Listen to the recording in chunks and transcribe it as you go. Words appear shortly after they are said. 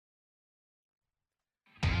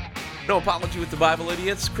No Apology with the Bible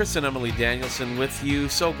Idiots. Chris and Emily Danielson with you.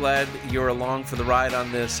 So glad you're along for the ride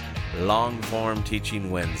on this long-form Teaching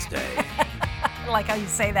Wednesday. I like how you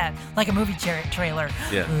say that, like a movie trailer.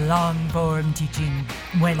 Yeah. Long-form Teaching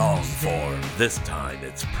Wednesday. Long-form. This time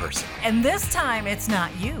it's personal. And this time it's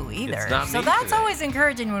not you either. It's not so me that's today. always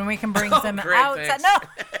encouraging when we can bring them great, outside. thanks. No.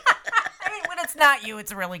 I mean, when it's not you,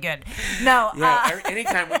 it's really good. No. Yeah,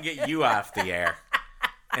 anytime we get you off the air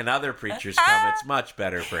and other preachers come, it's much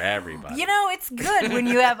better for everybody. You know, it's good when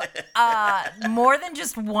you have more than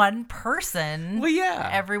just one person Well, yeah.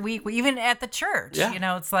 every week, even at the church. Yeah. You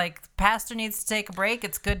know, it's like the pastor needs to take a break.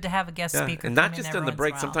 It's good to have a guest speaker. And not come in just every on the once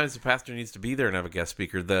break. in a while. Sometimes the pastor needs to be there and have a guest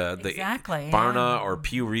speaker. The Exactly, Barna yeah. or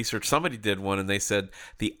Pew Research, somebody did one, and they said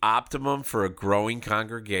the optimum for a growing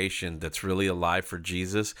congregation that's really alive for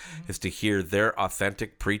Jesus is to hear their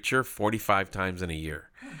authentic preacher 45 times in a year.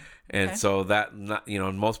 And Okay. so that,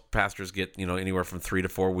 most pastors get, anywhere from 3 to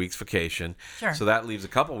 4 weeks vacation. Sure. So that leaves a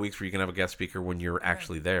couple weeks where you can have a guest speaker when you're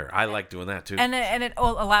actually there. I like doing that too. And it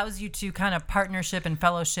allows you to kind of partnership and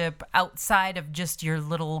fellowship outside of just your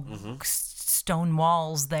little stone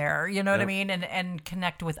walls there. You know what I mean? And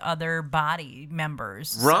connect with other body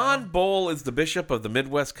members. Ron Bowl is the bishop of the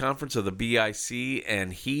Midwest Conference of the BIC,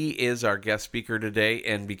 and he is our guest speaker today.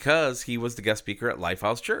 And because he was the guest speaker at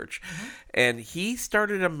Lifehouse Church, and he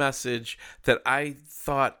started a message that I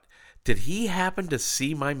thought, did he happen to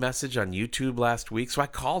see my message on YouTube last week? So I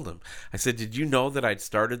called him. I said, did you know that I'd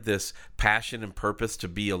started this Passion and Purpose to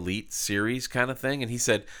Be Elite series kind of thing? And he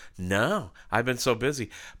said, no, I've been so busy.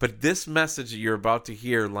 But this message that you're about to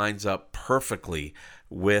hear lines up perfectly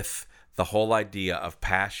with the whole idea of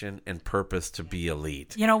passion and purpose to be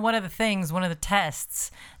elite. You know, one of the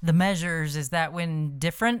tests, the measures is that when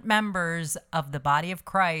different members of the body of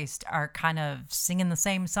Christ are kind of singing the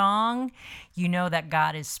same song, you know that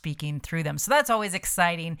God is speaking through them. So that's always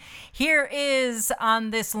exciting. Here is,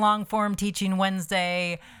 on this long-form Teaching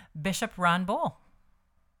Wednesday, Bishop Ron Bowl.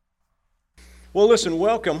 Well, listen,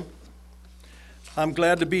 welcome. I'm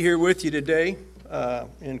glad to be here with you today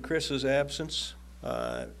in Chris's absence.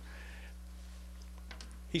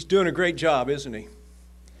 He's doing a great job, isn't he?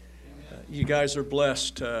 You guys are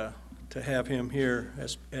blessed to have him here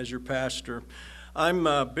as your pastor. I'm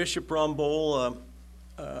Bishop Ron Bowl.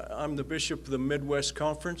 I'm the bishop of the Midwest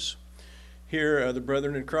Conference here, the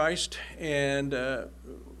Brethren in Christ, and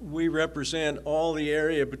we represent all the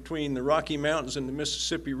area between the Rocky Mountains and the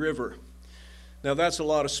Mississippi River. Now that's a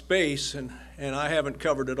lot of space, and I haven't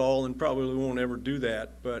covered it all and probably won't ever do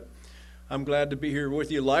that, but I'm glad to be here with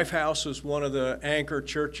you. Lifehouse is one of the anchor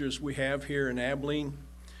churches we have here in Abilene.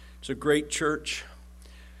 It's a great church,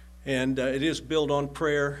 and it is built on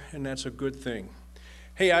prayer, and that's a good thing.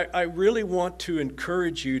 Hey, I really want to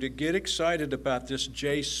encourage you to get excited about this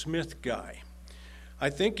Jay Smith guy. I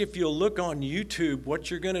think if you'll look on YouTube, what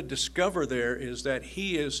you're going to discover there is that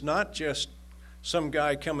he is not just some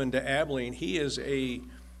guy coming to Abilene. He is a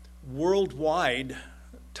worldwide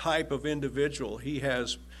type of individual. He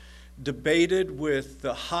has debated with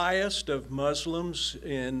the highest of Muslims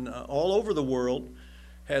in all over the world,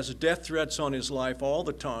 has death threats on his life all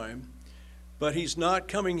the time, but he's not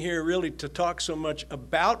coming here really to talk so much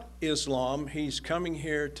about Islam. He's coming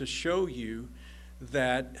here to show you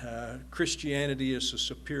that Christianity is a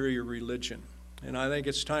superior religion. And I think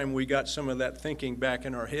it's time we got some of that thinking back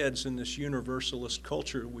in our heads in this universalist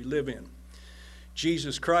culture we live in.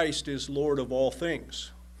 Jesus Christ is Lord of all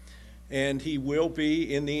things, and he will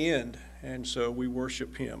be in the end, and so we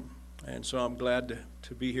worship him. And so I'm glad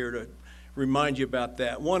to be here to remind you about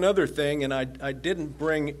that. One other thing, and I didn't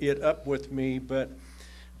bring it up with me, but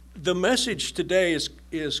the message today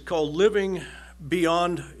is called Living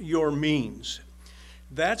Beyond Your Means.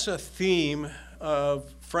 That's a theme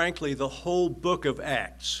of, frankly, the whole book of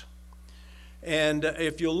Acts. And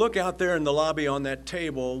if you'll look out there in the lobby on that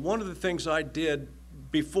table, one of the things I did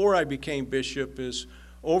before I became bishop is,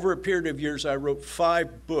 over a period of years, I wrote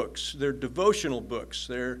 5 books. They're devotional books.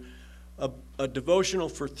 They're a devotional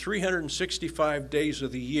for 365 days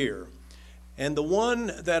of the year. And the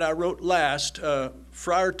one that I wrote last,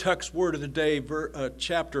 Friar Tuck's Word of the Day,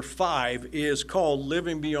 chapter 5, is called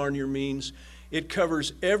Living Beyond Your Means. It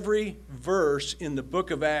covers every verse in the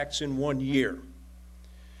book of Acts in 1 year.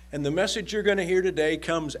 And the message you're going to hear today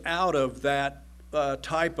comes out of that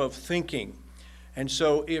type of thinking. And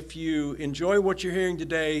so if you enjoy what you're hearing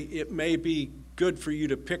today, it may be good for you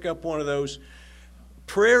to pick up one of those.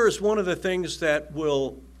 Prayer is one of the things that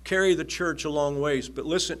will carry the church a long ways. But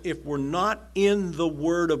listen, if we're not in the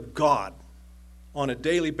Word of God on a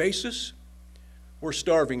daily basis, we're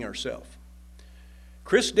starving ourselves.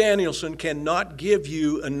 Chris Danielson cannot give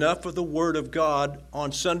you enough of the Word of God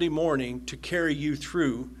on Sunday morning to carry you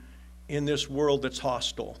through in this world that's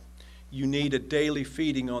hostile. You need a daily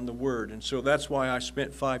feeding on the Word. And so that's why I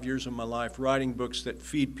spent 5 years of my life writing books that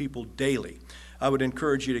feed people daily. I would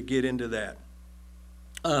encourage you to get into that.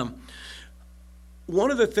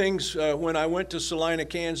 One of the things when I went to Salina,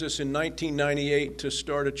 Kansas in 1998 to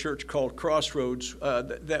start a church called Crossroads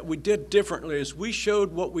that we did differently is we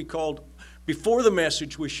showed what we called, before the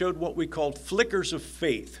message, we showed what we called flickers of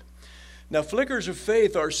faith. Now, flickers of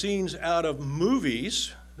faith are scenes out of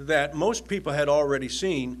movies that most people had already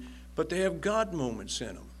seen, but they have God moments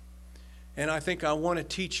in them. And I think I want to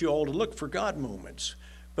teach you all to look for God moments.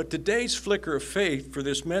 But today's flicker of faith for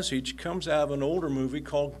this message comes out of an older movie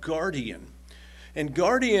called Guardian. And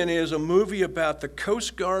Guardian is a movie about the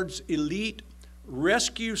Coast Guard's elite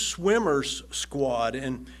rescue swimmers squad.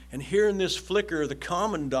 And here in this flicker, the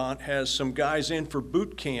commandant has some guys in for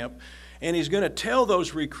boot camp, and he's going to tell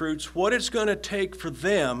those recruits what it's going to take for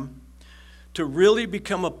them to really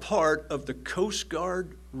become a part of the Coast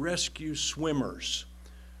Guard rescue swimmers.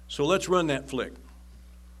 So let's run that flick.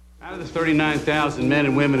 Out of the 39,000 men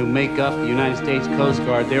and women who make up the United States Coast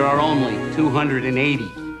Guard, there are only 280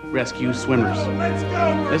 rescue swimmers. Let's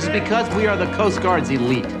go! This is because we are the Coast Guard's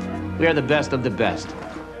elite. We are the best of the best.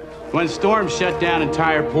 When storms shut down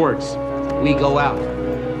entire ports, we go out.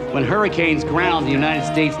 When hurricanes ground the United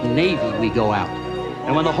States Navy, we go out.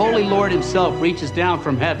 And when the Holy Lord himself reaches down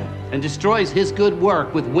from heaven and destroys his good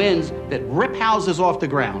work with winds that rip houses off the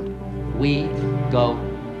ground, we go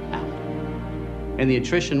out. And the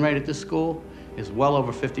attrition rate at this school is well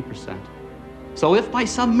over 50%. So if by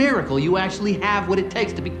some miracle you actually have what it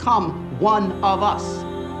takes to become one of us,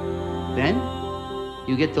 then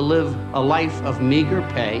you get to live a life of meager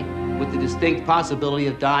pay with the distinct possibility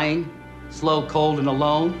of dying, slow, cold, and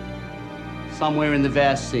alone, somewhere in the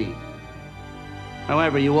vast sea.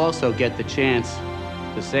 However, you also get the chance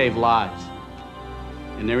to save lives.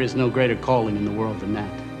 And there is no greater calling in the world than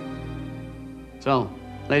that. So,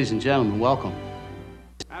 ladies and gentlemen, welcome.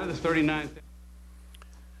 Out of the 39...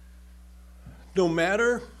 No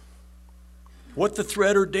matter what the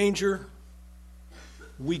threat or danger,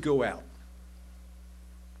 we go out.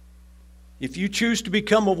 If you choose to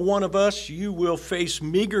become one of us, you will face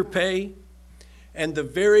meager pay and the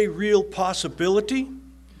very real possibility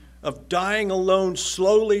of dying alone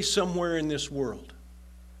slowly somewhere in this world.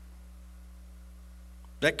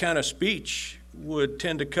 That kind of speech would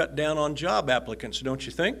tend to cut down on job applicants, don't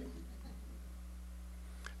you think?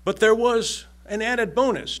 But there was an added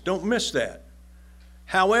bonus. Don't miss that.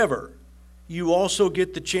 However, you also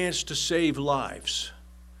get the chance to save lives.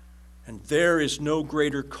 And there is no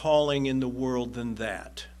greater calling in the world than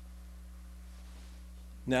that.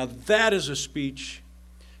 Now, that is a speech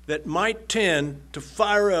that might tend to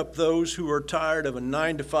fire up those who are tired of a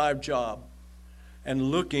 9-to-5 job and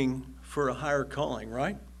looking for a higher calling,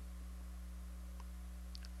 right?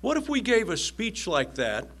 What if we gave a speech like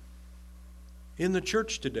that in the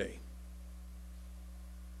church today?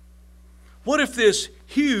 What if this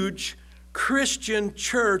huge Christian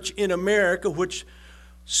church in America, which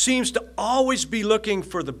seems to always be looking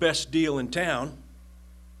for the best deal in town,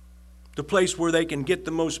 the place where they can get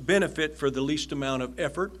the most benefit for the least amount of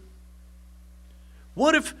effort,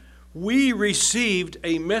 what if we received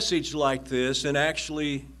a message like this and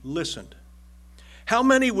actually listened? How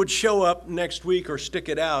many would show up next week or stick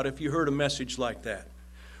it out if you heard a message like that?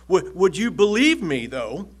 Would you believe me,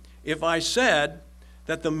 though, if I said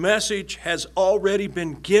that the message has already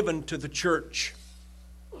been given to the church?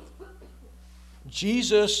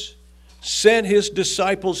 Jesus sent his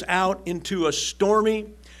disciples out into a stormy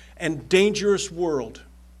and dangerous world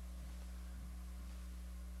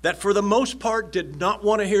that for the most part did not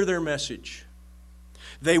want to hear their message.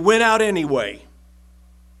 They went out anyway.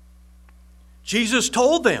 Jesus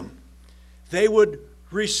told them they would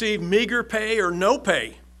receive meager pay or no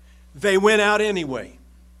pay. They went out anyway.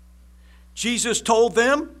 Jesus told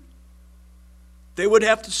them they would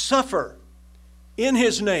have to suffer in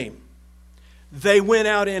his name. They went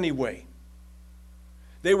out anyway.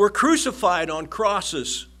 They were crucified on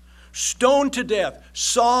crosses, stoned to death,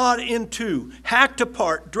 sawed in two, hacked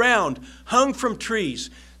apart, drowned, hung from trees.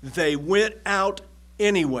 They went out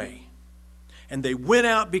anyway. And they went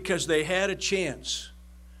out because they had a chance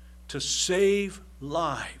to save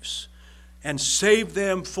lives and save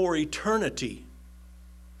them for eternity.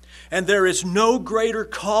 And there is no greater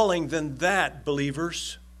calling than that,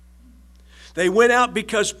 believers. They went out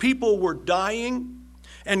because people were dying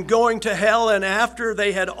and going to hell, and after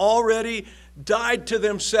they had already died to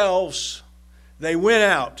themselves, they went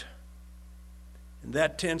out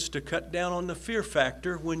That tends to cut down on the fear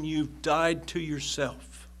factor when you've died to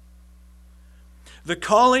yourself. The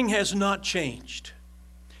calling has not changed.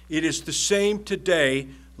 It is the same today,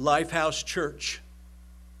 Lifehouse Church.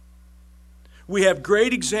 We have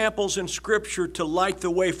great examples in Scripture to light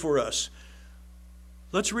the way for us.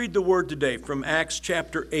 Let's read the word today from Acts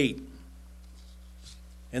chapter 8.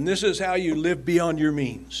 And this is how you live beyond your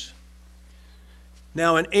means.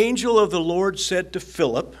 Now an angel of the Lord said to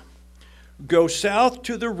Philip, "Go south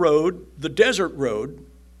to the road, the desert road,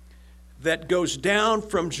 that goes down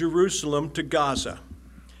from Jerusalem to Gaza."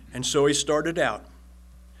 And so he started out.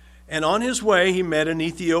 And on his way he met an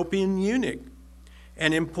Ethiopian eunuch,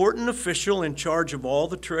 an important official in charge of all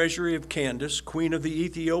the treasury of Candace, queen of the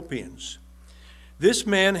Ethiopians. This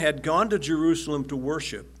man had gone to Jerusalem to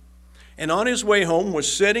worship, and on his way home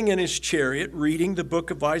was sitting in his chariot reading the book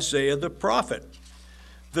of Isaiah the prophet.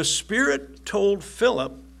 The Spirit told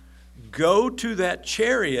Philip, "Go to that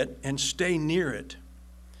chariot and stay near it."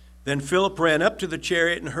 Then Philip ran up to the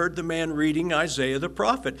chariot and heard the man reading Isaiah the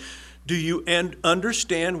prophet. "Do you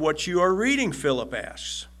understand what you are reading?" Philip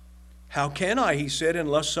asks. "How can I," he said,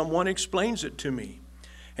 "unless someone explains it to me?"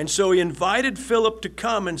 And so he invited Philip to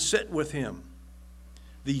come and sit with him.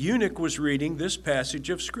 The eunuch was reading this passage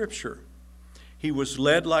of Scripture. "He was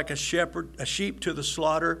led like a sheep to the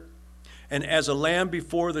slaughter, and as a lamb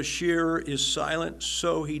before the shearer is silent,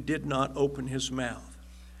 so he did not open his mouth.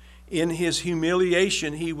 In his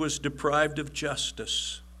humiliation he was deprived of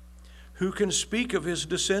justice. Who can speak of his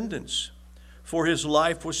descendants? For his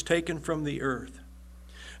life was taken from the earth."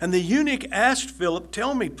 And the eunuch asked Philip,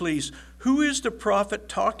 "Tell me, please, who is the prophet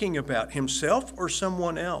talking about, himself or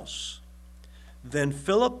someone else?" Then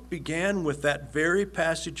Philip began with that very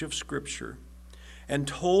passage of Scripture and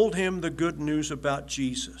told him the good news about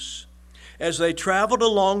Jesus. As they traveled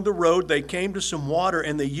along the road, they came to some water,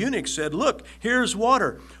 and the eunuch said, "Look, here's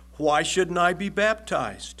water. Why shouldn't I be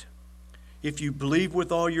baptized?" "If you believe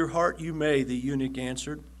with all your heart, you may," the eunuch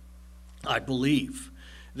answered. "I believe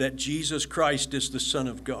that Jesus Christ is the Son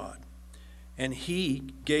of God." And he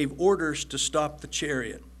gave orders to stop the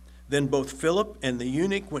chariot. Then both Philip and the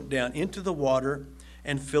eunuch went down into the water,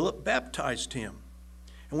 and Philip baptized him.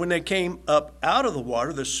 And when they came up out of the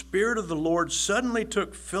water, the Spirit of the Lord suddenly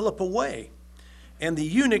took Philip away, and the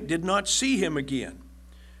eunuch did not see him again,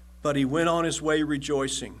 but he went on his way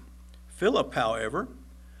rejoicing. Philip, however,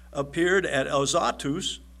 appeared at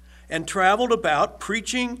Azotus and traveled about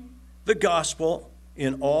preaching the gospel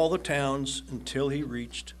in all the towns until he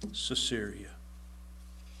reached Caesarea.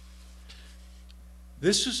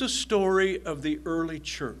 This is a story of the early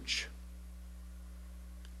church.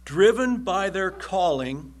 Driven by their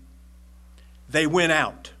calling, they went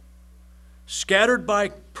out. Scattered by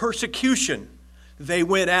persecution, they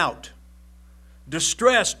went out.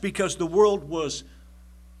 Distressed because the world was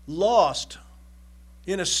lost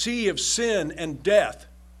in a sea of sin and death,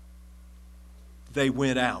 they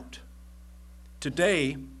went out.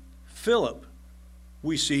 Today, Philip,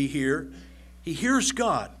 we see here, he hears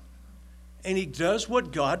God, and he does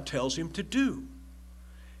what God tells him to do.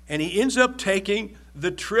 And he ends up taking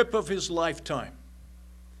the trip of his lifetime.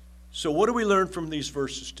 So what do we learn from these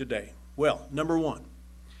verses today? Well, number one,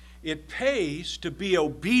 it pays to be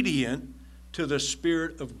obedient to the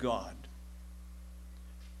Spirit of God.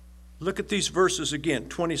 Look at these verses again,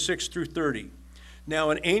 26 through 30. Now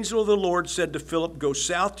an angel of the Lord said to Philip, "Go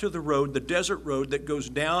south to the road, the desert road that goes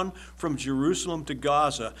down from Jerusalem to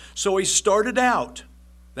Gaza." So he started out.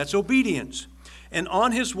 That's obedience. And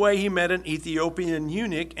on his way he met an Ethiopian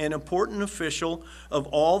eunuch, an important official of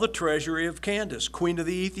all the treasury of Candace, queen of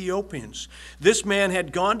the Ethiopians. This man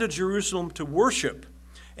had gone to Jerusalem to worship,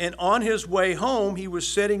 and on his way home he was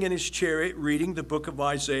sitting in his chariot reading the book of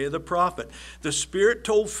Isaiah the prophet. The Spirit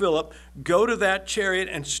told Philip, "Go to that chariot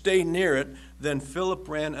and stay near it." Then Philip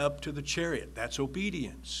ran up to the chariot. That's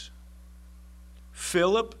obedience.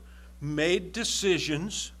 Philip made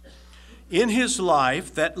decisions in his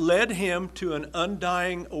life that led him to an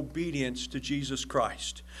undying obedience to Jesus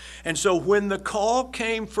Christ. And so when the call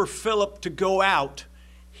came for Philip to go out,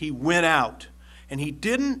 he went out. And he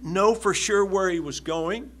didn't know for sure where he was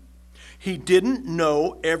going. He didn't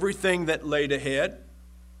know everything that laid ahead.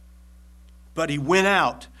 But he went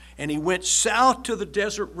out, and he went south to the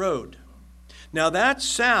desert road. Now that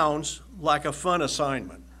sounds like a fun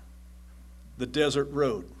assignment, the desert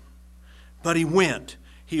road. But he went.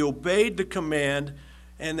 He obeyed the command,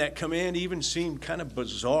 and that command even seemed kind of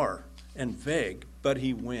bizarre and vague, but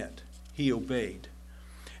he went. He obeyed.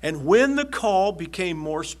 And when the call became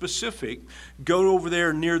more specific, go over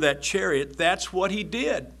there near that chariot, that's what he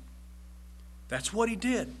did. That's what he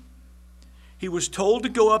did. He was told to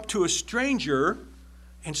go up to a stranger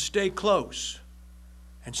and stay close.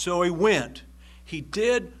 And so he went. He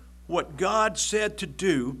did what God said to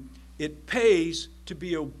do. It pays to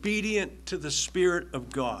be obedient to the Spirit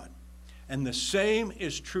of God. And the same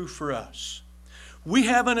is true for us. We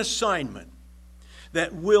have an assignment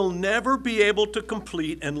that we'll never be able to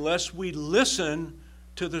complete unless we listen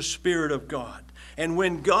to the Spirit of God. And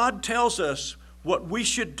when God tells us what we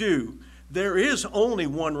should do, there is only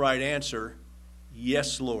one right answer: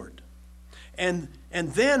 yes, Lord. And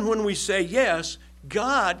then when we say yes,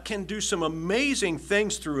 God can do some amazing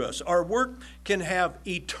things through us. Our work can have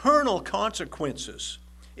eternal consequences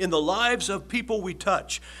in the lives of people we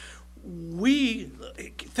touch.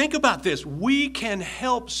 Think about this. We can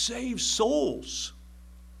help save souls.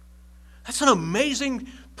 That's an amazing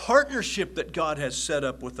partnership that God has set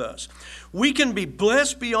up with us. We can be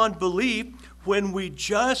blessed beyond belief when we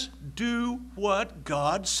just do what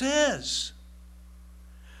God says.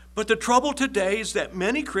 But the trouble today is that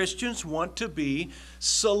many Christians want to be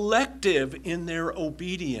selective in their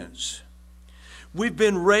obedience. We've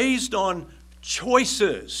been raised on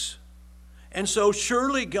choices. And so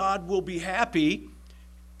surely God will be happy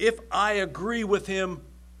if I agree with him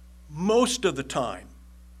most of the time.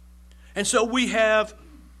 And so we have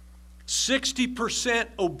 60%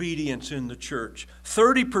 obedience in the church,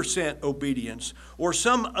 30% obedience, or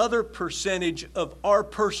some other percentage of our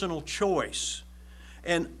personal choice.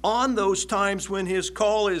 And on those times when his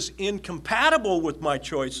call is incompatible with my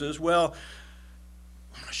choices, well,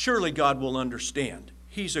 surely God will understand.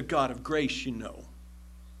 He's a God of grace, you know.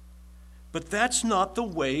 But that's not the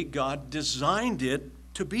way God designed it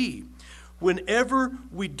to be. Whenever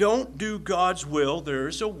we don't do God's will,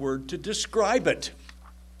 there's a word to describe it: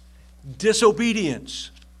 disobedience.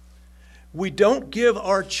 We don't give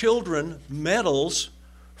our children medals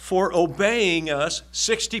for obeying us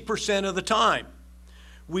 60% of the time.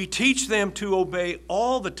 We teach them to obey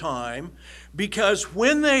all the time, because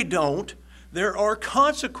when they don't, there are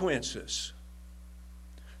consequences.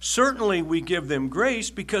 Certainly we give them grace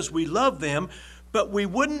because we love them, but we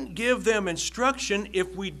wouldn't give them instruction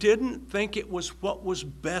if we didn't think it was what was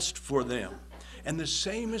best for them. And the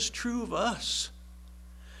same is true of us.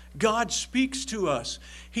 God speaks to us.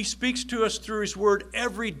 He speaks to us through his word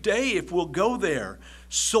every day if we'll go there.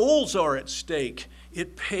 Souls are at stake.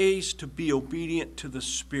 It pays to be obedient to the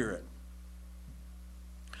Spirit.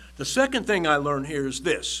 The second thing I learned here is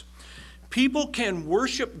this: people can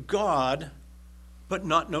worship God but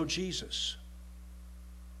not know Jesus.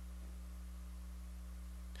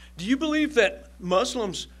 Do you believe that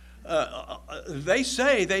Muslims, they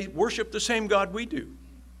say they worship the same God we do,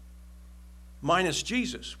 minus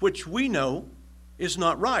Jesus, which we know is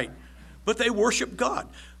not right, but they worship God.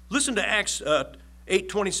 Listen to Acts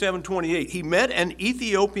 8:27-28. He met an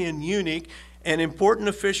Ethiopian eunuch, an important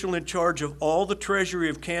official in charge of all the treasury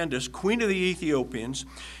of Candace, queen of the Ethiopians.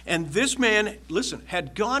 And this man, listen,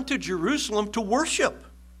 had gone to Jerusalem to worship.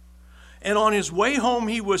 And on his way home,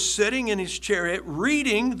 he was sitting in his chariot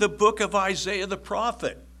reading the book of Isaiah the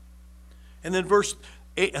prophet. And then verse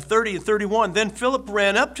 30 and 31, then Philip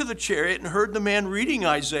ran up to the chariot and heard the man reading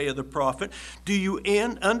Isaiah the prophet. Do you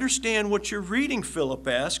understand what you're reading? Philip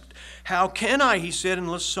asked. How can I, he said,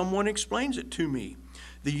 unless someone explains it to me?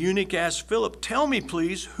 The eunuch asked Philip, tell me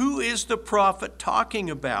please, who is the prophet talking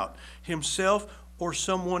about, himself or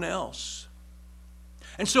someone else?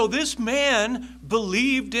 And so this man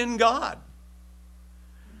believed in God.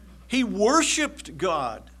 He worshiped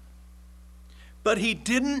God, but he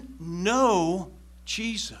didn't know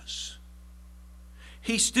Jesus.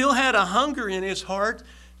 He still had a hunger in his heart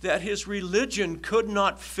that his religion could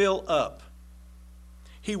not fill up.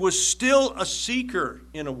 He was still a seeker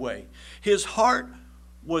in a way. His heart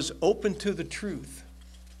was open to the truth.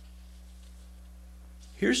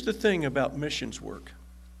 Here's the thing about missions work.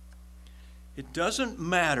 It doesn't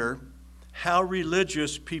matter how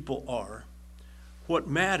religious people are. What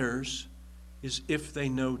matters is if they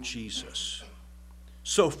know Jesus.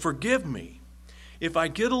 So forgive me if I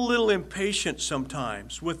get a little impatient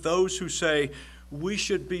sometimes with those who say we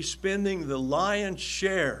should be spending the lion's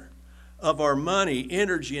share of our money,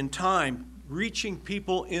 energy, and time reaching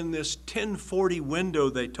people in this 1040 window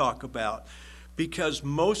they talk about, because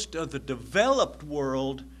most of the developed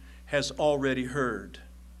world has already heard.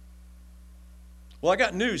 Well, I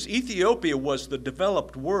got news. Ethiopia was the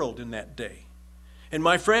developed world in that day. And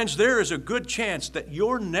my friends, there is a good chance that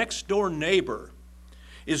your next door neighbor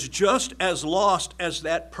is just as lost as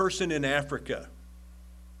that person in Africa.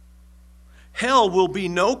 Hell will be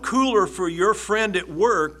no cooler for your friend at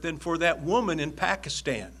work than for that woman in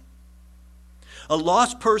Pakistan. A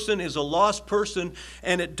lost person is a lost person,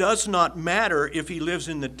 and it does not matter if he lives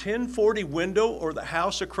in the 1040 window or the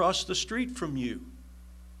house across the street from you.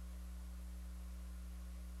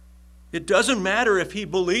 It doesn't matter if he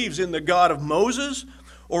believes in the God of Moses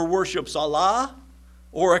or worships Allah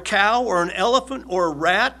or a cow or an elephant or a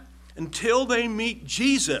rat. Until they meet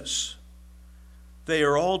Jesus, they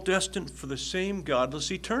are all destined for the same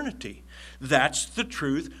godless eternity. That's the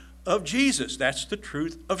truth of Jesus. That's the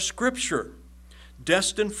truth of Scripture.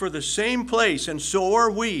 Destined for the same place, and so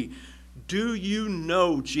are we. Do you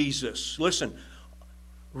know Jesus? Listen,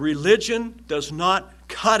 religion does not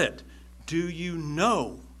cut it. Do you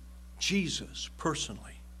know Jesus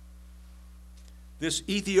personally? This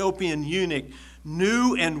Ethiopian eunuch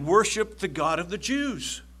knew and worshiped the God of the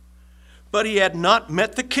Jews. But he had not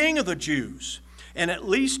met the King of the Jews, and at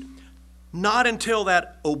least not until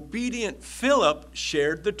that obedient Philip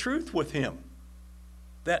shared the truth with him.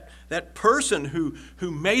 That person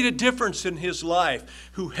who made a difference in his life,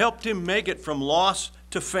 who helped him make it from lost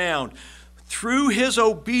to found. Through his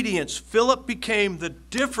obedience, Philip became the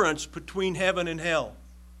difference between heaven and hell.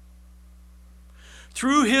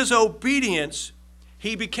 Through his obedience,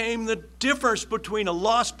 he became the difference between a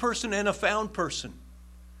lost person and a found person.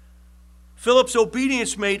 Philip's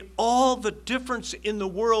obedience made all the difference in the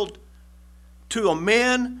world to a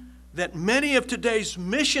man that many of today's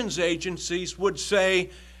missions agencies would say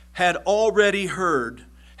had already heard,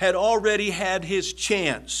 had already had his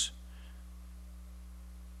chance.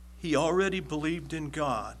 He already believed in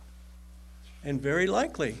God. And very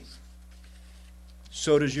likely,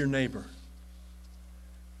 so does your neighbor.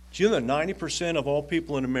 Do you know that 90% of all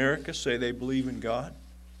people in America say they believe in God?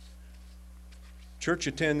 Church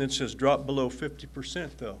attendance has dropped below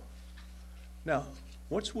 50%, though. Now,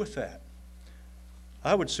 what's with that?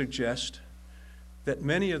 I would suggest that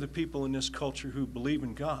many of the people in this culture who believe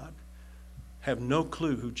in God have no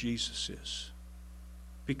clue who Jesus is,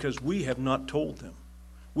 because we have not told them.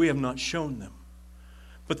 We have not shown them.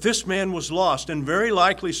 But this man was lost, and very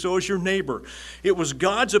likely so is your neighbor. It was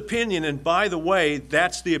God's opinion, and by the way,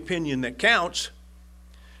 that's the opinion that counts,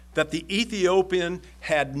 that the Ethiopian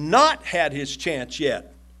had not had his chance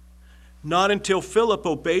yet. Not until Philip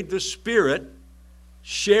obeyed the Spirit,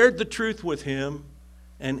 shared the truth with him,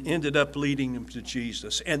 and ended up leading him to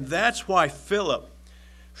Jesus. And that's why Philip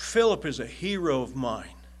is a hero of mine.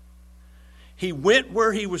 He went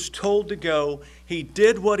where he was told to go, he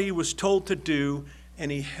did what he was told to do,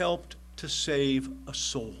 and he helped to save a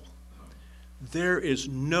soul. There is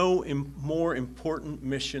no more important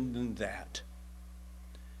mission than that.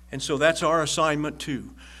 And so that's our assignment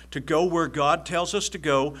too, to go where God tells us to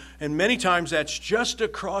go. And many times that's just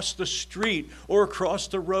across the street or across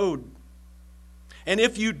the road. And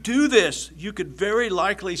if you do this, you could very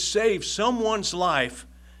likely save someone's life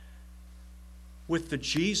with the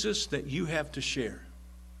Jesus that you have to share.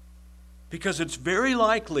 Because it's very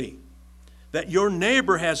likely that your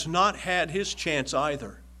neighbor has not had his chance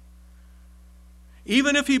either.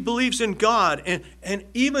 Even if he believes in God, and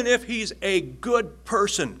even if he's a good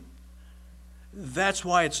person, that's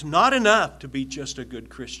why it's not enough to be just a good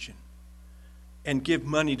Christian and give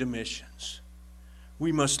money to missions.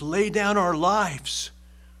 We must lay down our lives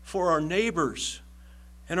for our neighbors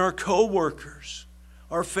and our co-workers,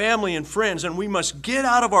 our family and friends, and we must get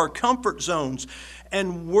out of our comfort zones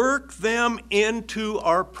and work them into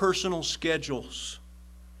our personal schedules.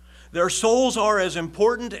 Their souls are as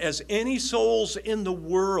important as any souls in the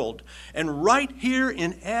world. And right here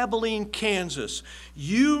in Abilene, Kansas,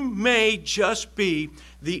 you may just be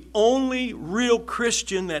the only real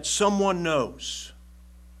Christian that someone knows.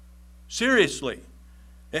 Seriously,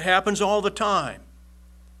 it happens all the time.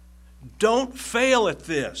 Don't fail at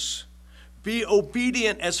this. Be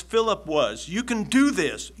obedient as Philip was. You can do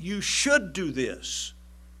this. You should do this.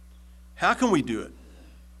 How can we do it?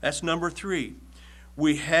 That's number 3.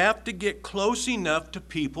 We have to get close enough to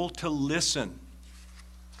people to listen.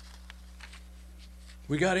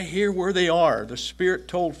 We got to hear where they are. The Spirit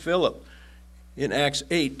told Philip in Acts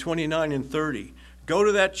 8:29 and 30, go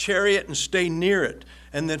to that chariot and stay near it.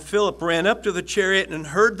 And then Philip ran up to the chariot and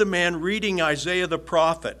heard the man reading Isaiah the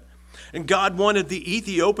prophet. And God wanted the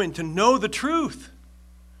Ethiopian to know the truth.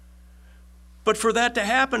 But for that to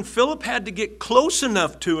happen, Philip had to get close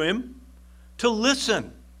enough to him to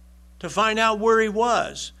listen, to find out where he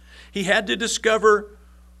was. He had to discover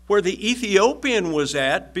where the Ethiopian was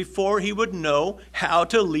at before he would know how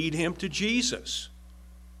to lead him to Jesus.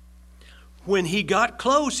 When he got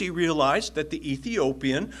close, he realized that the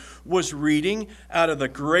Ethiopian was reading out of the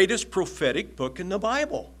greatest prophetic book in the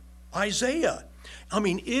Bible, Isaiah. I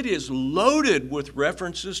mean, it is loaded with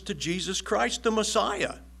references to Jesus Christ, the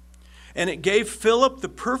Messiah. And it gave Philip the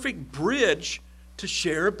perfect bridge to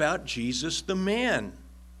share about Jesus the man.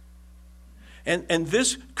 And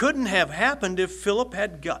this couldn't have happened if Philip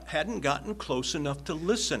hadn't gotten close enough to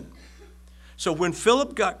listen. So when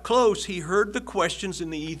Philip got close, he heard the questions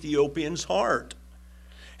in the Ethiopian's heart.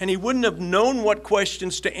 And he wouldn't have known what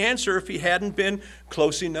questions to answer if he hadn't been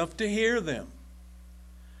close enough to hear them.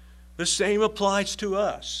 The same applies to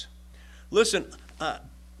us. Listen,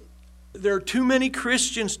 there are too many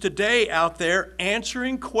Christians today out there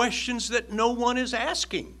answering questions that no one is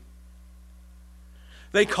asking.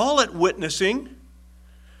 They call it witnessing,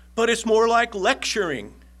 but it's more like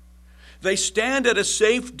lecturing. They stand at a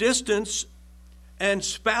safe distance and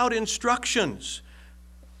spout instructions,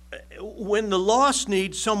 when the lost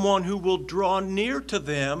need someone who will draw near to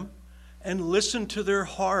them and listen to their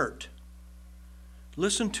heart.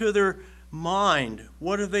 Listen to their mind.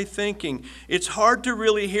 What are they thinking? It's hard to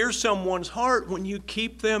really hear someone's heart when you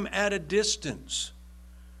keep them at a distance.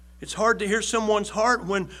 It's hard to hear someone's heart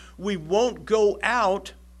when we won't go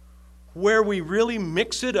out where we really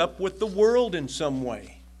mix it up with the world in some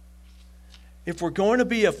way. If we're going to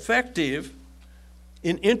be effective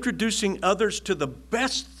in introducing others to the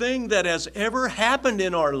best thing that has ever happened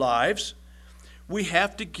in our lives, we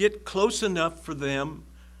have to get close enough for them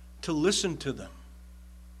to listen to them.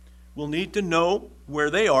 We'll need to know where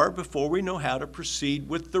they are before we know how to proceed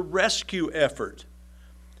with the rescue effort.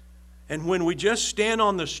 And when we just stand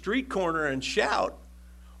on the street corner and shout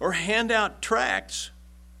or hand out tracts,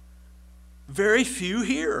 very few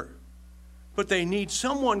hear. But they need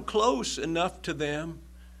someone close enough to them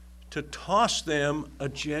to toss them a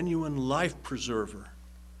genuine life preserver.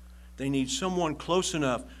 They need someone close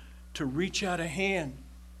enough to reach out a hand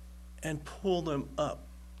and pull them up.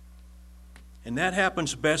 And that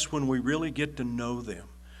happens best when we really get to know them.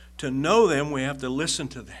 To know them, we have to listen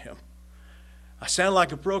to them. I sound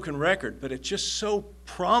like a broken record, but it's just so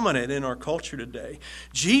prominent in our culture today.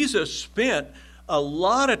 Jesus spent a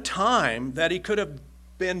lot of time that he could have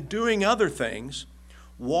been doing other things,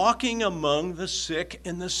 walking among the sick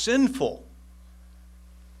and the sinful,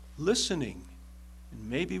 listening. And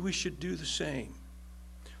maybe we should do the same.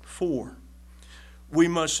 4, we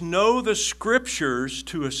must know the Scriptures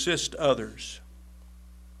to assist others.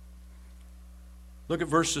 Look at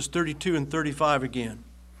verses 32 and 35 again.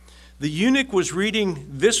 The eunuch was reading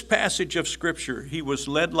this passage of Scripture. He was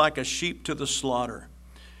led like a sheep to the slaughter.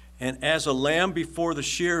 And as a lamb before the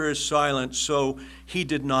shearer is silent, so he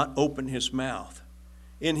did not open his mouth.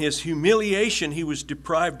 In his humiliation, he was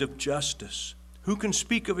deprived of justice. Who can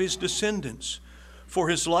speak of his descendants? For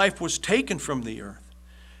his life was taken from the earth.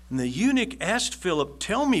 And the eunuch asked Philip,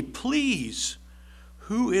 "Tell me, please,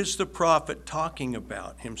 who is the prophet talking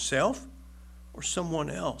about, himself or someone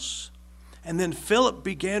else?" And then Philip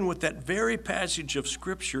began with that very passage of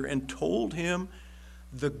Scripture and told him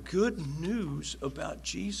the good news about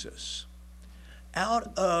Jesus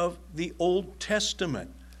out of the Old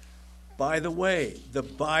Testament. By the way, the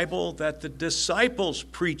Bible that the disciples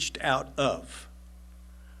preached out of.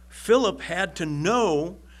 Philip had to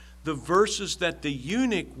know the verses that the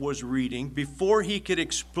eunuch was reading before he could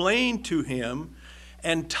explain to him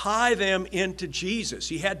and tie them into Jesus.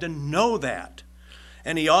 He had to know that.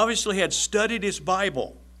 And he obviously had studied his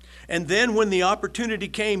Bible. And then when the opportunity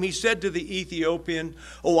came, he said to the Ethiopian,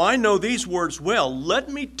 "Oh, I know these words well. Let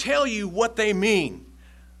me tell you what they mean.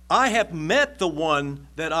 I have met the one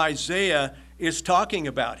that Isaiah is talking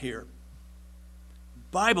about here."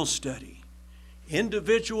 Bible study,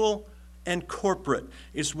 individual and corporate,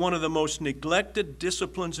 is one of the most neglected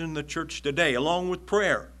disciplines in the church today, along with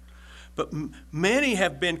prayer. But many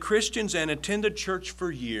have been Christians and attended church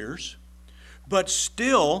for years, but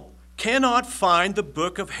still cannot find the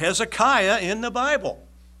book of Hezekiah in the Bible,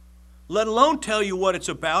 let alone tell you what it's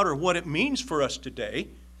about or what it means for us today.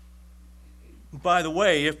 By the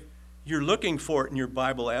way, if you're looking for it in your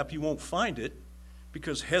Bible app, you won't find it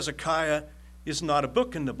because Hezekiah is not a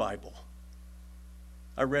book in the Bible.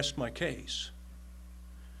 I rest my case.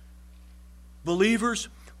 Believers,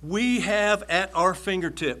 we have at our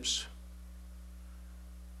fingertips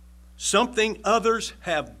something others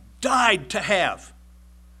have died to have.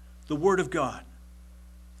 The Word of God,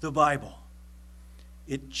 the Bible.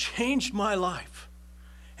 It changed my life,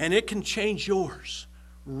 and it can change yours.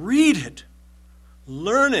 Read it,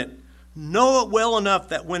 learn it, know it well enough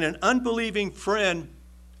that when an unbelieving friend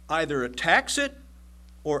either attacks it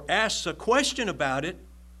or asks a question about it,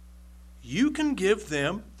 you can give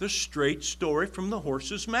them the straight story from the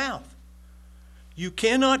horse's mouth. You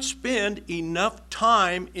cannot spend enough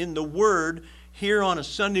time in the Word here on a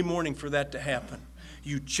Sunday morning for that to happen.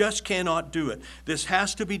 You just cannot do it. This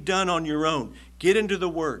has to be done on your own. Get into the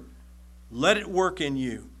Word. Let it work in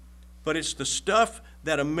you. But it's the stuff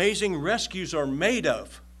that amazing rescues are made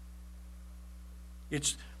of.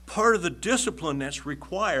 It's part of the discipline that's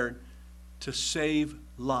required to save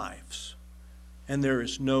lives. And there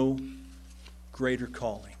is no greater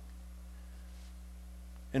calling.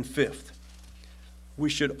 And fifth, we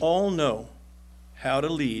should all know how to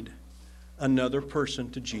lead another person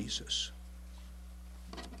to Jesus.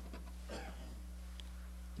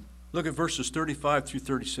 Look at verses 35 through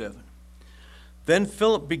 37. Then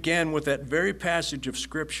Philip began with that very passage of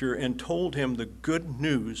Scripture and told him the good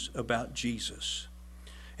news about Jesus.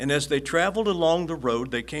 And as they traveled along the road,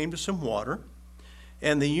 they came to some water.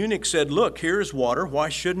 And the eunuch said, "Look, here is water. Why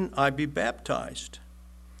shouldn't I be baptized?"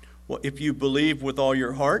 "Well, if you believe with all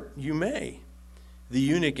your heart, you may." The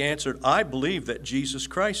eunuch answered, "I believe that Jesus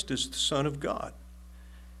Christ is the Son of God."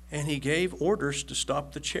 And he gave orders to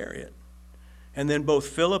stop the chariot. And then both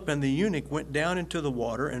Philip and the eunuch went down into the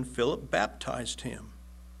water, and Philip baptized him.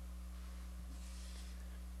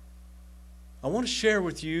 I want to share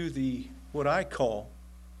with you what I call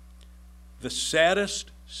the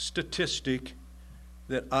saddest statistic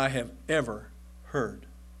that I have ever heard.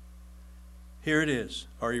 Here it is.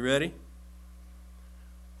 Are you ready?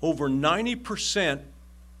 Over 90%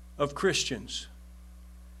 of Christians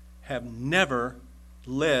have never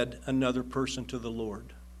led another person to the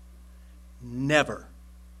Lord. Never.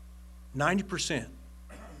 90%.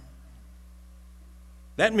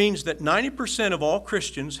 That means that 90% of all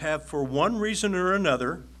Christians have, for one reason or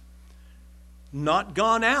another, not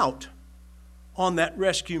gone out on that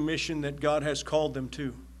rescue mission that God has called them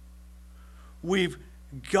to. We've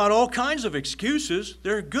got all kinds of excuses.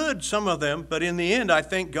 They're good, some of them, but in the end, I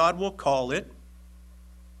think God will call it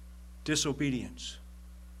disobedience.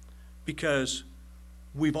 Because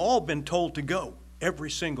we've all been told to go.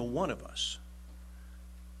 Every single one of us.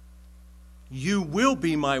 You will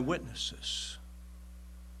be my witnesses.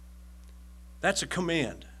 That's a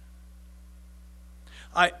command.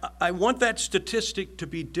 I want that statistic to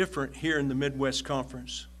be different here in the Midwest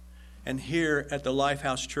Conference and here at the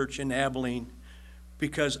Lifehouse Church in Abilene,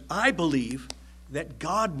 because I believe that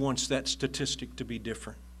God wants that statistic to be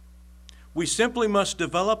different. We simply must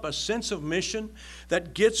develop a sense of mission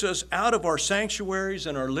that gets us out of our sanctuaries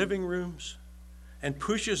and our living rooms and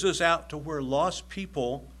pushes us out to where lost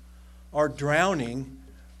people are drowning,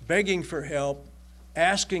 begging for help,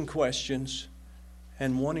 asking questions,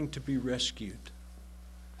 and wanting to be rescued.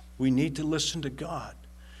 We need to listen to God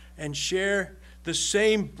and share the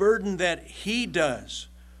same burden that He does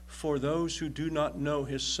for those who do not know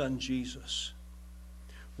His Son Jesus.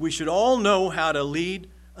 We should all know how to lead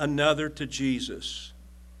another to Jesus,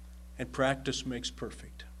 and practice makes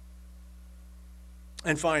perfect.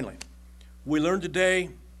 And finally, we learned today,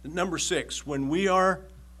 number 6, when we are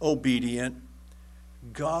obedient,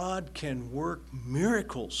 God can work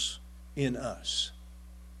miracles in us.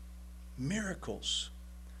 Miracles.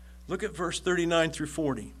 Look at verse 39 through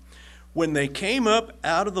 40. When they came up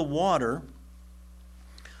out of the water,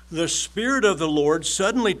 the Spirit of the Lord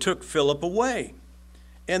suddenly took Philip away,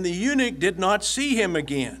 and the eunuch did not see him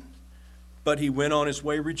again, but he went on his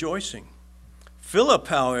way rejoicing. Philip,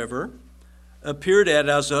 however, appeared at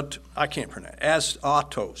Azotus.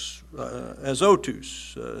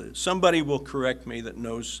 Somebody will correct me that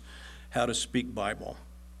knows how to speak Bible.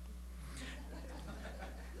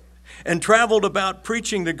 And traveled about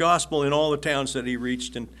preaching the gospel in all the towns that he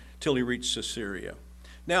reached until he reached Caesarea.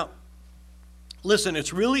 Now, listen,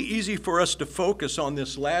 it's really easy for us to focus on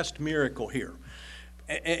this last miracle here.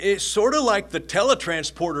 It's sort of like the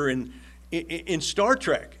teletransporter in Star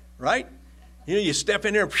Trek, right? You know, you step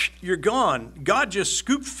in there, you're gone. God just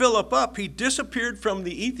scooped Philip up. He disappeared from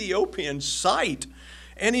the Ethiopian's sight,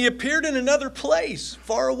 and he appeared in another place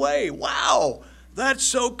far away. Wow, that's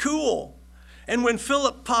so cool. And when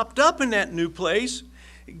Philip popped up in that new place,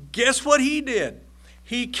 guess what he did?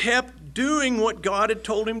 He kept doing what God had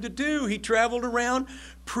told him to do. He traveled around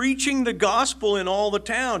preaching the gospel in all the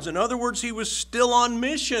towns. In other words, he was still on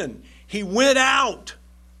mission. He went out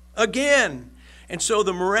again. And so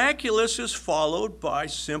the miraculous is followed by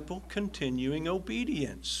simple, continuing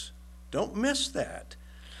obedience. Don't miss that.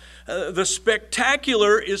 The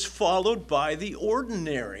spectacular is followed by the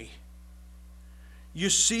ordinary. You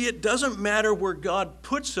see, it doesn't matter where God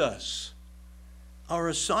puts us. Our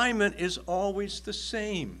assignment is always the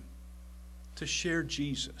same, to share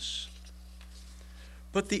Jesus.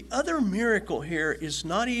 But the other miracle here is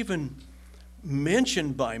not even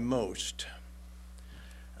mentioned by most.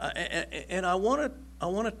 And I want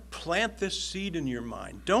to plant this seed in your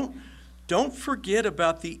mind. Don't forget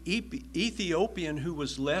about the Ethiopian who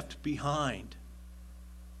was left behind.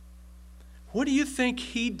 What do you think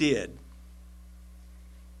he did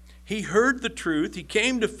He heard the truth. He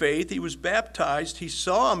came to faith. He was baptized. He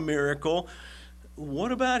saw a miracle.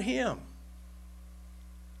 What about him?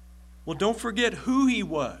 Well, don't forget who he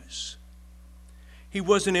was. He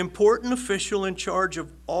was an important official in charge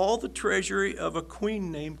of all the treasury of a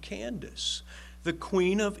queen named Candace, the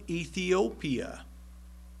queen of Ethiopia.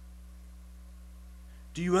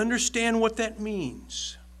 Do you understand what that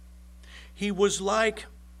means? He was like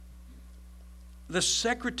the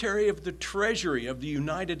Secretary of the Treasury of the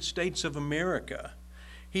United States of America.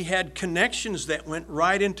 He had connections that went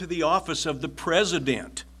right into the office of the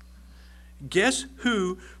president. Guess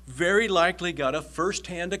who very likely got a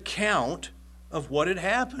first-hand account of what had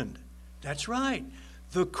happened? That's right,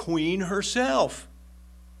 the Queen herself.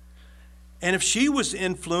 And if she was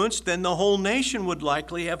influenced, then the whole nation would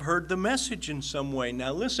likely have heard the message in some way.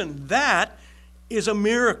 Now listen, that is a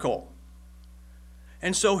miracle.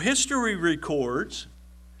 And so history records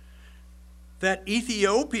that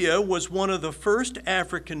Ethiopia was one of the first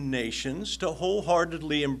African nations to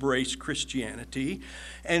wholeheartedly embrace Christianity,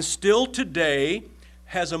 and still today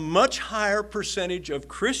has a much higher percentage of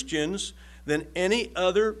Christians than any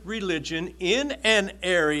other religion in an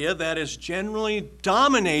area that is generally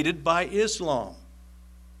dominated by Islam.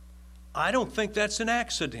 I don't think that's an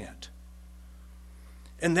accident.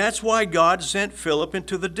 And that's why God sent Philip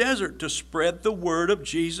into the desert to spread the word of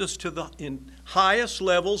Jesus to the highest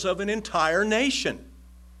levels of an entire nation.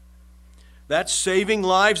 That's saving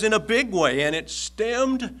lives in a big way, and it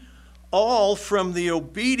stemmed all from the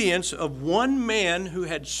obedience of one man who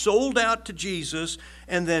had sold out to Jesus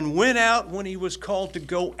and then went out when he was called to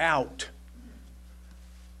go out.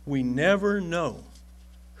 We never know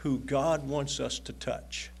who God wants us to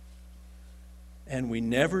touch, and we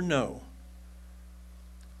never know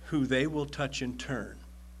who they will touch in turn.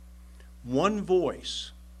 One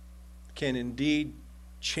voice can indeed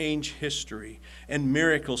change history, and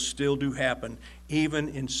miracles still do happen, even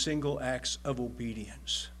in single acts of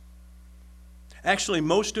obedience. Actually,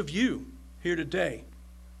 most of you here today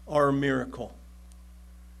are a miracle.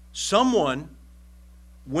 Someone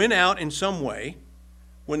went out in some way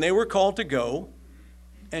when they were called to go,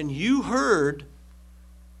 and you heard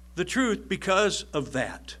the truth because of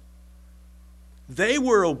that. They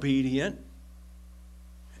were obedient,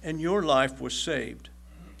 and your life was saved.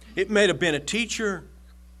 It may have been a teacher,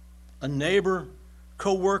 a neighbor,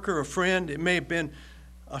 co-worker, a friend. It may have been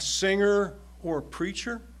a singer or a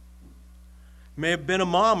preacher. It may have been a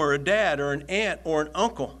mom or a dad or an aunt or an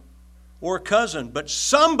uncle or a cousin. But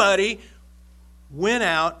somebody went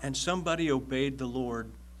out and somebody obeyed the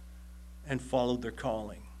Lord and followed their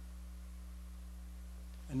calling.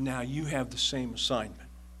 And now you have the same assignment.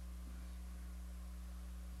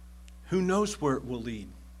 Who knows where it will lead?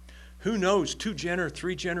 Who knows 3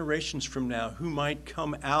 generations from now who might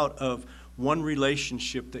come out of one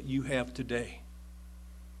relationship that you have today?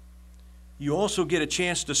 You also get a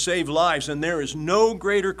chance to save lives, and there is no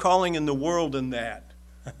greater calling in the world than that.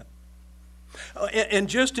 And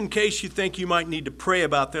just in case you think you might need to pray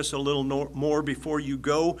about this a little more before you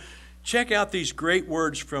go, check out these great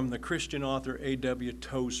words from the Christian author A.W.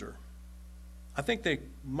 Tozer. I think they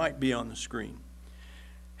might be on the screen.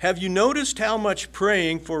 Have you noticed how much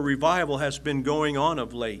praying for revival has been going on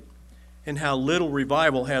of late, and how little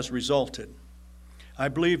revival has resulted? I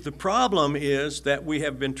believe the problem is that we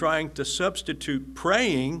have been trying to substitute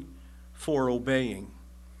praying for obeying,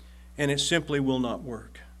 and it simply will not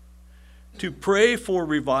work. To pray for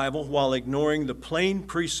revival while ignoring the plain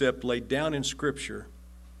precept laid down in Scripture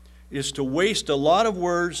is to waste a lot of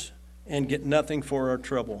words and get nothing for our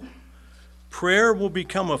trouble. Prayer will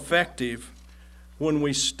become effective when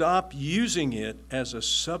we stop using it as a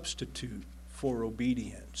substitute for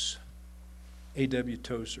obedience. A.W.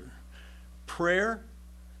 Tozer. Prayer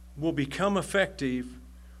will become effective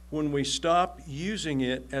when we stop using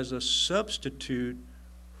it as a substitute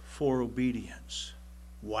for obedience.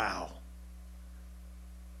 Wow.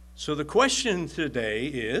 So the question today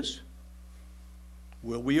is,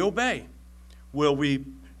 will we obey? Will we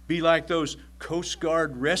be like those Coast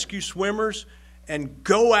Guard rescue swimmers and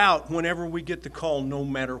go out whenever we get the call, no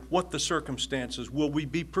matter what the circumstances? Will we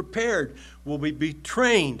be prepared? Will we be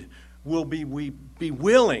trained? Will we be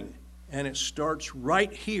willing? And it starts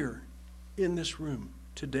right here in this room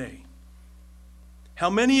today. How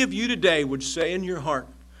many of you today would say in your heart,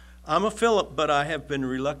 I'm a Philip, but I have been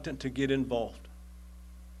reluctant to get involved.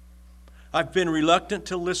 I've been reluctant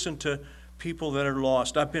to listen to people that are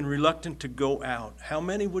lost. I've been reluctant to go out. How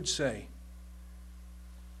many would say,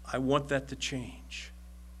 I want that to change?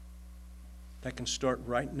 That can start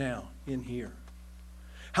right now in here.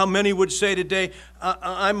 How many would say today,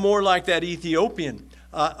 I'm more like that Ethiopian.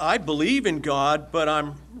 I believe in God, but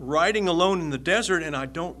I'm riding alone in the desert and I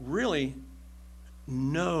don't really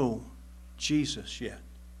know Jesus yet.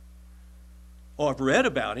 Oh, I've read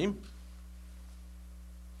about him,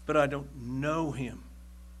 but I don't know him.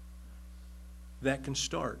 That can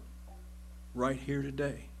start right here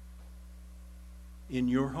today in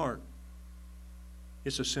your heart.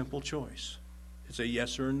 It's a simple choice. It's a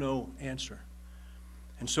yes or no answer.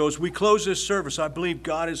 And so as we close this service, I believe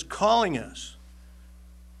God is calling us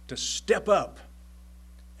to step up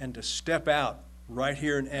and to step out right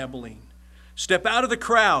here in Abilene. Step out of the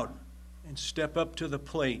crowd and step up to the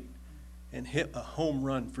plate and hit a home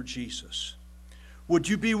run for Jesus. Would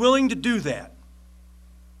you be willing to do that?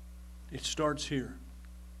 It starts here.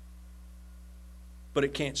 But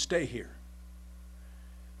it can't stay here.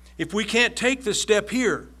 If we can't take the step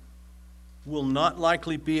here, we'll not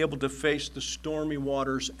likely be able to face the stormy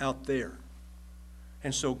waters out there.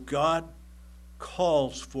 And so God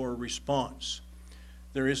calls for a response.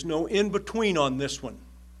 There is no in-between on this one.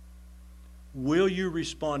 Will you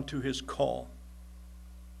respond to his call?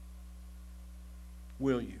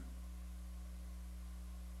 Will you?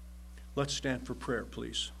 Let's stand for prayer,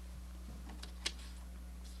 please.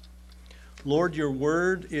 Lord, your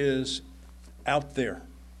word is out there,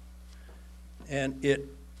 and it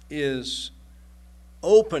is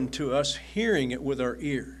open to us hearing it with our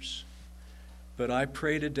ears. But I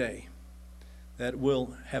pray today that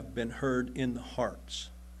will have been heard in the hearts,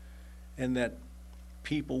 and that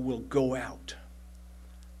people will go out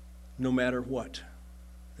no matter what.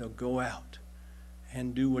 They'll go out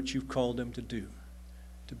and do what you've called them to do,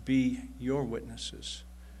 to be your witnesses,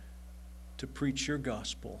 to preach your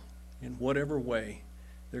gospel in whatever way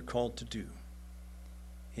they're called to do.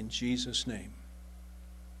 In Jesus' name,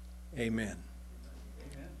 amen.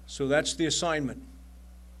 So that's the assignment.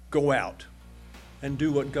 Go out and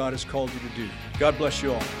do what God has called you to do. God bless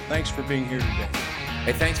you all. Thanks for being here today.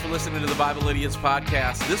 Hey, thanks for listening to the Bible Idiots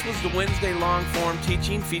podcast. This was the Wednesday long-form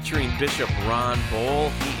teaching featuring Bishop Ron Bohl.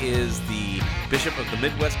 He is the Bishop of the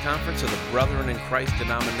Midwest Conference of the Brethren in Christ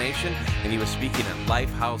denomination, and he was speaking at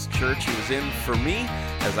Lifehouse Church. He was in for me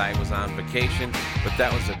as I was on vacation, but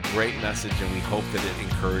that was a great message, and we hope that it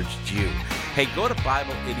encouraged you. Hey, go to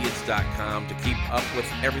BibleIdiots.com to keep up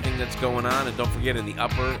with everything that's going on, and don't forget, in the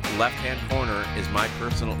upper left-hand corner is my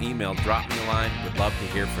personal email. Drop me a line. Would love to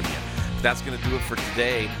hear from you. That's going to do it for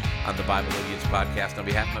today on the Bible Idiots podcast. On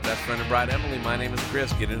behalf of my best friend and bride, Emily, my name is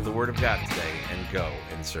Chris. Get into the Word of God today and go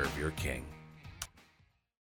and serve your King.